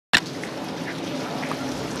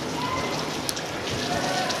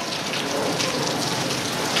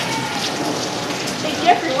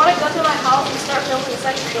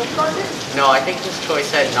I can film on it? No, I think Miss Choi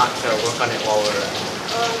said not to work on it while we're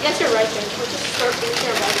Yes, you're right then. We'll just start being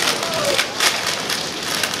here right.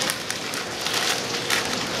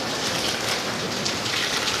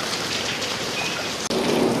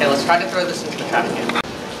 Okay, let's try to throw this into the trash can.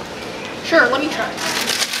 Sure, let me try.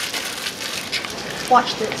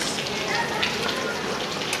 Watch this.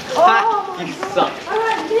 Ha! You suck.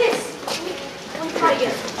 Alright, this. Let me try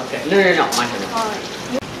again. Okay, no, my turn. Alright.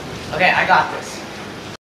 Okay, I got this.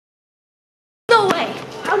 No way!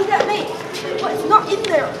 How did that make? What? It's not in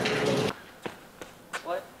there.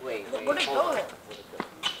 What? Wait. Where'd it go?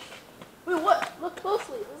 Wait, what? Look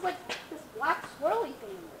closely. There's like this black swirly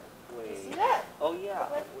thing in there. Wait. You see that? Oh yeah.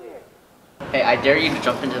 That's weird. Hey, I dare you to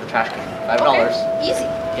jump into the trash can. $5. Okay. Easy.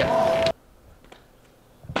 Yep.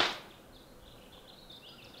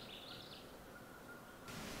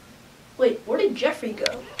 Wait, where did Jeffrey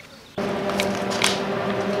go?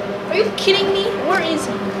 Are you kidding me? Where is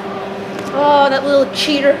he? Oh, that little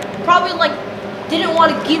cheater. Probably like didn't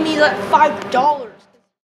want to give me that $5.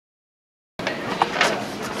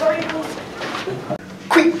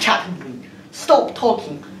 Quit chatting. Stop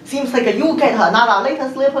talking. Seems like you get another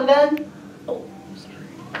latest slip again. Oh, sorry.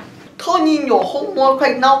 Turn in your homework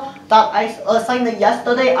right now that I assigned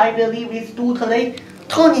yesterday. I believe it's due today.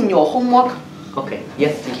 Turn in your homework. Okay.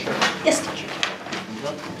 Yes, teacher. Yes, teacher.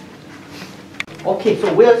 Okay,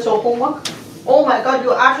 so where's your homework? Oh my god,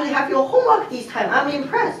 you actually have your homework this time. I'm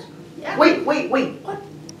impressed. Yeah. Wait. What?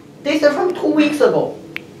 This is from 2 weeks ago.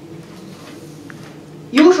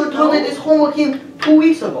 You should turn in this homework in 2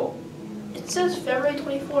 weeks ago. It says February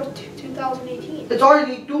 24th, 2018. It's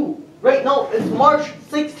already due. Right now, it's March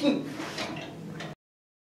 16th.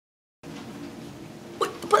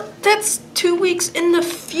 But that's 2 weeks in the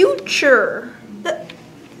future.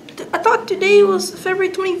 I thought today was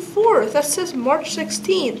February 24th. That says March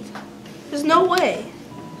 16th. There's no way.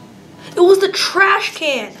 It was the trash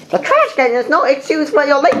can. The trash can is no excuse for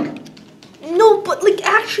your late. No, but like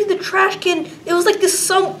actually the trash can, it was like this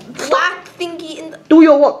some black thingy in the... Do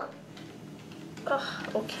your work.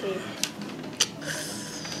 Okay.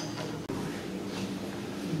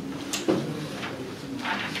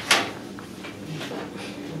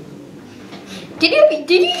 Did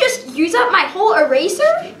you just use up my whole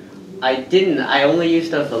eraser? I didn't. I only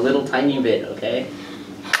used up a little tiny bit, okay?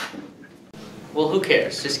 Well, who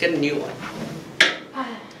cares? Just get a new one.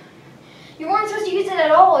 You weren't supposed to use it at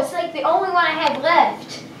all. It's like the only one I have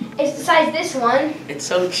left. It's besides this one. It's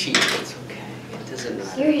so cheap. It's okay. It doesn't matter.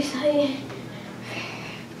 Seriously.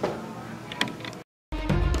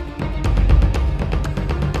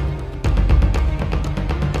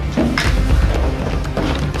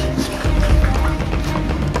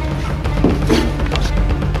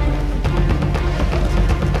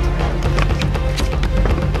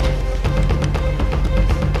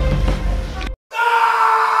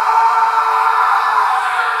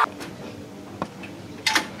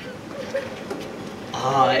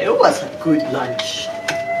 It was a good lunch.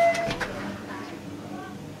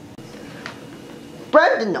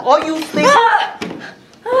 Brandon, are you sleeping?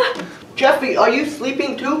 Jeffrey, are you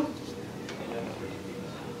sleeping too?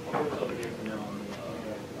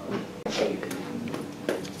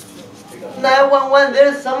 "911,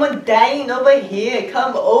 there's someone dying over here.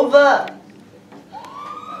 Come over."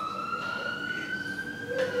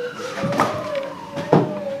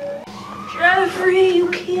 Jeffrey, you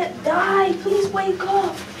can't die. Please wake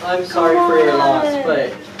up. I'm sorry for your loss,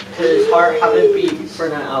 but his heart haven't beat for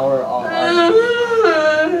an hour already.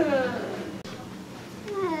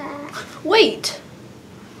 Wait.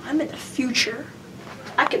 I'm in the future.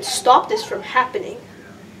 I can stop this from happening.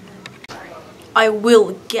 I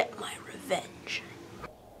will get my revenge.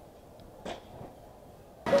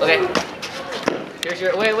 Okay. Here's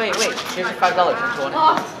your. Wait. Here's your $5. Don't you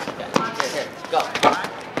want it? Yeah. Here. Go.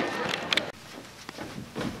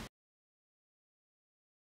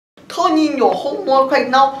 Turn in your homework right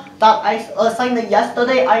now that I assigned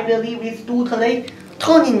yesterday. I believe it's due today.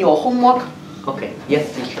 Turn in your homework. Okay.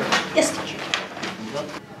 Yes, teacher. Yes, teacher.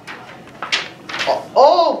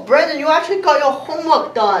 Oh, Brandon, you actually got your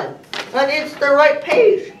homework done. And it's the right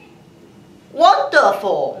page.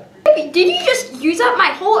 Wonderful. Did you just use up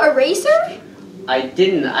my whole eraser? I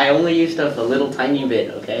didn't. I only used up a little tiny bit,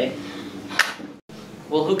 okay?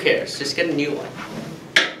 Well, who cares? Just get a new one.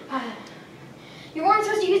 You weren't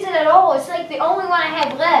supposed to use it at all. It's like the only one I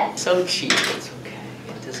have left. It's so cheap. It's okay.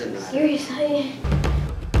 It doesn't matter. Seriously.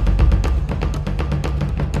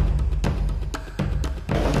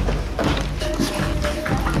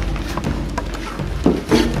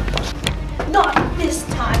 Not this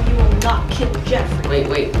time. You will not kill Jeffrey.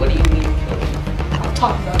 Wait. What do you mean? I'll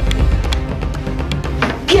talk about it later.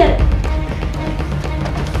 get it.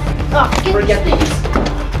 Ah, forget these.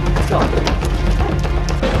 Let's go.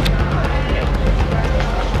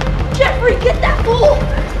 Jeffrey, get that fool!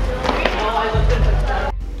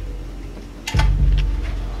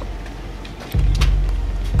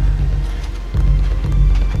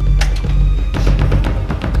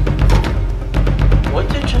 What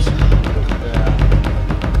did just...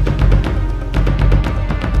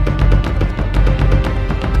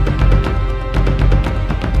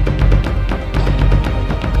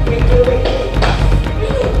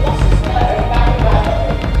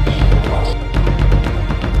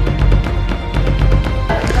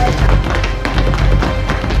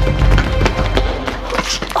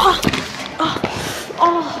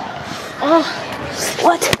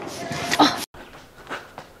 What?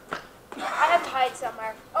 I have to hide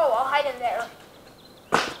somewhere. Oh, I'll hide in there.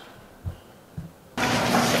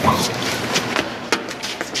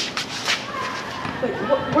 Wait,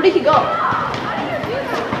 where did he go?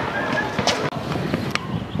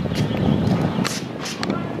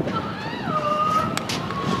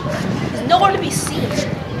 He's nowhere to be seen.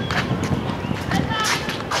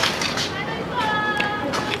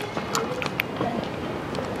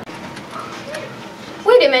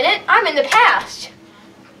 Wait a minute, I'm in the past.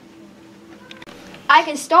 I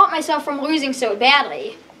can stop myself from losing so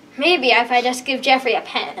badly. Maybe if I just give Jeffrey a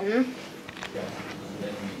pen.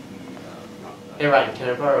 Hey Ryan, can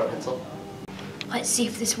I borrow a pencil? Let's see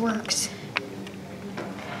if this works.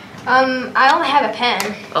 I only have a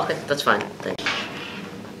pen. Okay, that's fine. Thanks.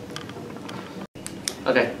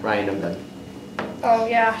 Okay, Ryan, I'm done. Oh,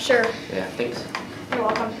 yeah, sure. Yeah, thanks. You're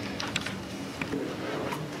welcome.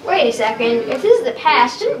 Wait a second. If this is the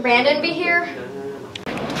past, shouldn't Brandon be here?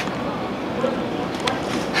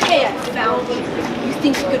 Hey, I found you. You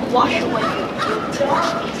think you could wash away your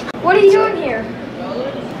guilt? What are you doing here?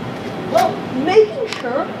 Well, making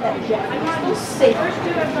sure that Jeffrey's still safe.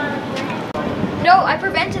 No, I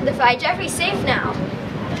prevented the fight. Jeffrey's safe now.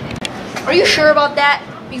 Are you sure about that?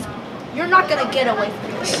 Because you're not gonna get away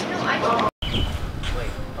from this. Wait,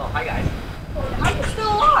 oh, hi guys. How are you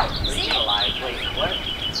still alive? See? Alive, wait, what?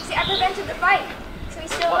 See, I prevented the fight, so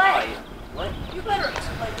he's still What alive. fight? What? You better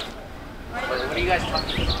explain it. What are you guys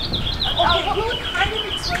talking about? Okay, we'll kind of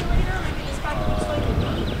explain later. Maybe this guy can explain it.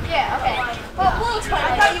 Yeah, okay. Well, we'll explain I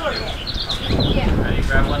later. thought you were dead. Yeah. Ready,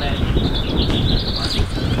 grab one in.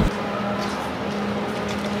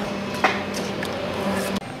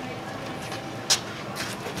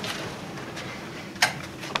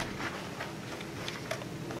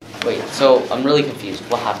 Wait, so I'm really confused.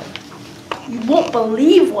 What happened? You won't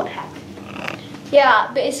believe what happened.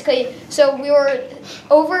 Yeah, basically, so we were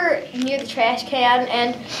over near the trash can,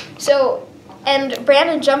 and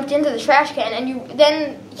Brandon jumped into the trash can, and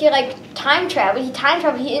he like time traveled. He time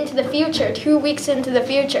traveled into the future, 2 weeks into the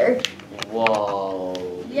future. Whoa.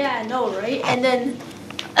 Yeah, I know, right? And then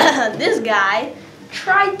this guy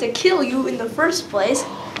tried to kill you in the first place,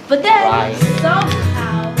 but then Right.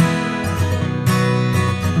 somehow.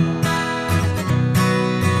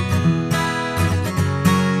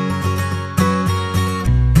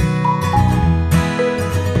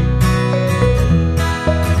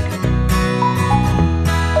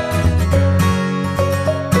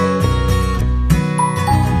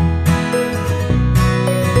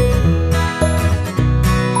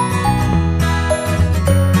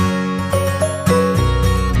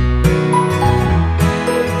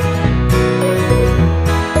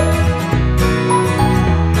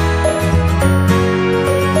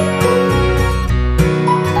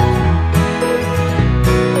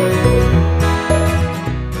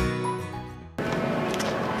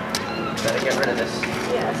 Gotta get rid of this.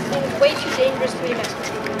 Yeah, this thing is way too dangerous to be messed with.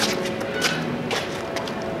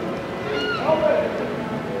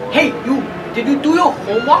 Hey, you! Did you do your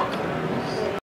homework?